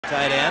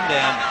tight end,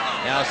 and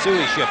now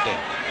Suey shifting.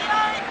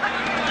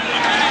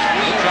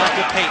 Good shot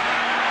to Payton.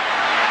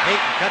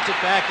 Payton cuts it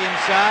back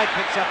inside,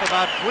 picks up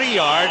about 3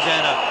 yards,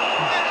 and a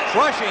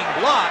crushing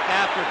block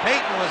after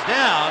Payton was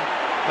down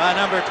by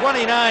number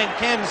 29,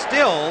 Ken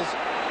Stills,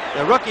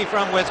 the rookie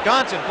from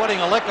Wisconsin,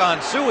 putting a lick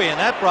on Suey, and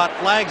that brought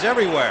flags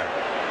everywhere.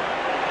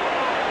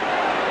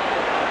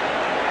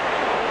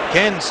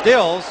 Ken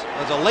Stills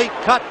was a late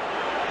cut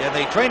in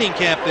the training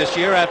camp this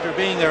year after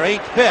being their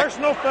 8th pick.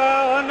 Personal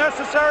foul,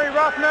 unnecessary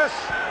roughness,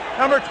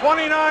 number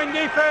 29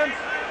 defense,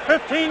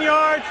 15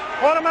 yards,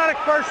 automatic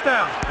first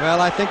down.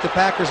 Well, I think the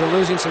Packers are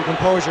losing some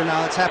composure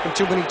now. It's happened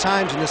too many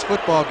times in this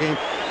football game.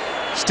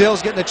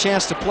 Stills getting a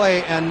chance to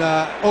play and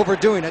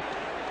overdoing it.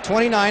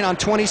 29 on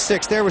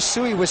 26. There was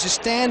Suey was just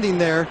standing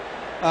there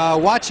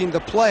watching the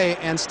play,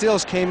 and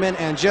Stills came in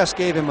and just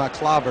gave him a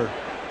clobber.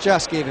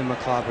 Just gave him a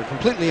clobber.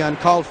 Completely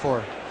uncalled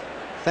for.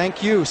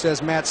 Thank you,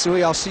 says Matt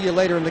Suey. I'll see you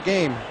later in the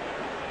game.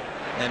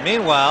 And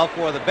meanwhile,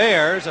 for the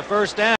Bears, a first down.